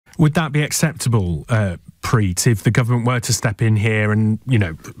Would that be acceptable, Preet, if the government were to step in here and, you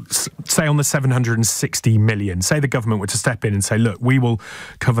know, say on the 760 million, say the government were to step in and say, look, we will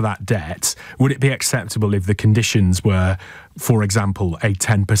cover that debt. Would it be acceptable if the conditions were, for example, a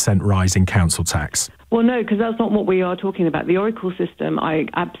 10% rise in council tax? Well, no, because that's not what we are talking about. The Oracle system, I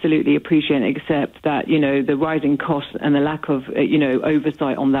absolutely appreciate and accept that, you know, the rising costs and the lack of, you know,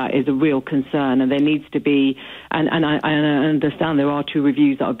 oversight on that is a real concern. And there needs to be, and I understand there are 2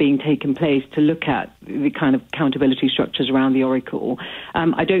 reviews that are being taken place to look at the kind of accountability structures around the Oracle.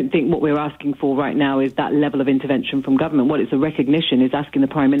 I don't think what we're asking for right now is that level of intervention from government. What it's a recognition is asking the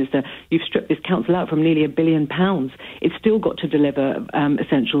Prime Minister, you've stripped this council out from nearly £1 billion. It's still got to deliver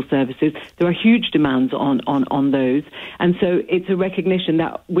essential services. There are huge demands on those, and so it's a recognition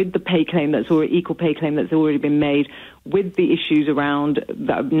that with the pay claim that's already equal pay claim that's already been made, with the issues around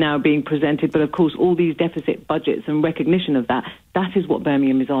that are now being presented, but of course all these deficit budgets and recognition of that, that is what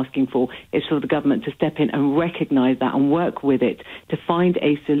Birmingham is asking for, is for the government to step in and recognise that and work with it to find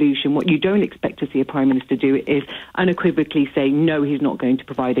a solution. What you don't expect to see a Prime Minister do is unequivocally say, no, he's not going to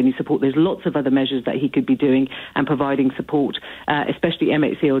provide any support. There's lots of other measures that he could be doing and providing support, especially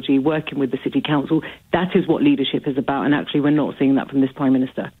MHCLG, working with the City Council. That is what leadership is about, and actually we're not seeing that from this Prime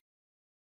Minister.